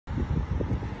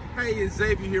Hey, it's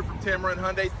Xavier here from Tameron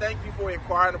Hyundai. Thank you for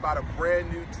inquiring about a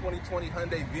brand new 2020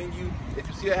 Hyundai Venue. As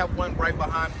you see, I have one right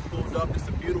behind me pulled up. It's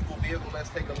a beautiful vehicle. Let's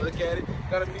take a look at it.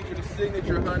 Gonna feature the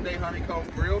signature Hyundai honeycomb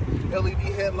grille, LED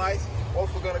headlights.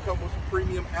 Also gonna come with some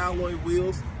premium alloy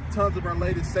wheels. Tons of our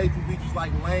latest safety features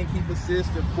like lane keep assist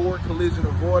and forward collision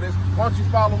avoidance. Why don't you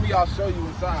follow me? I'll show you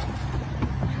inside.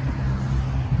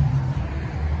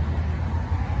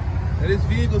 Now, this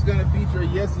vehicle is going to feature a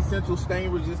Yes Essential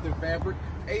stain-resistant fabric,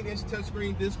 8-inch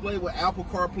touchscreen display with Apple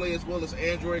CarPlay as well as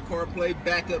Android CarPlay,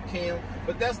 backup cam.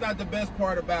 But that's not the best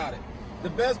part about it.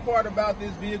 The best part about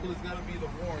this vehicle is going to be the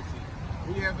warranty.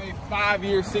 We have a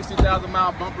 5-year,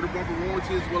 60,000-mile bumper-to-bumper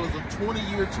warranty as well as a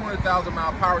 20-year,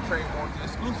 200,000-mile powertrain warranty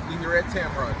exclusively here at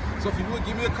Tameron. So if you would,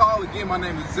 give me a call. Again, my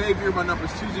name is Xavier. My number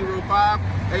is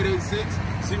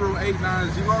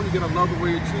 205-886-0890. You're going to love the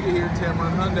way you're treated here at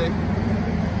Tameron Hyundai.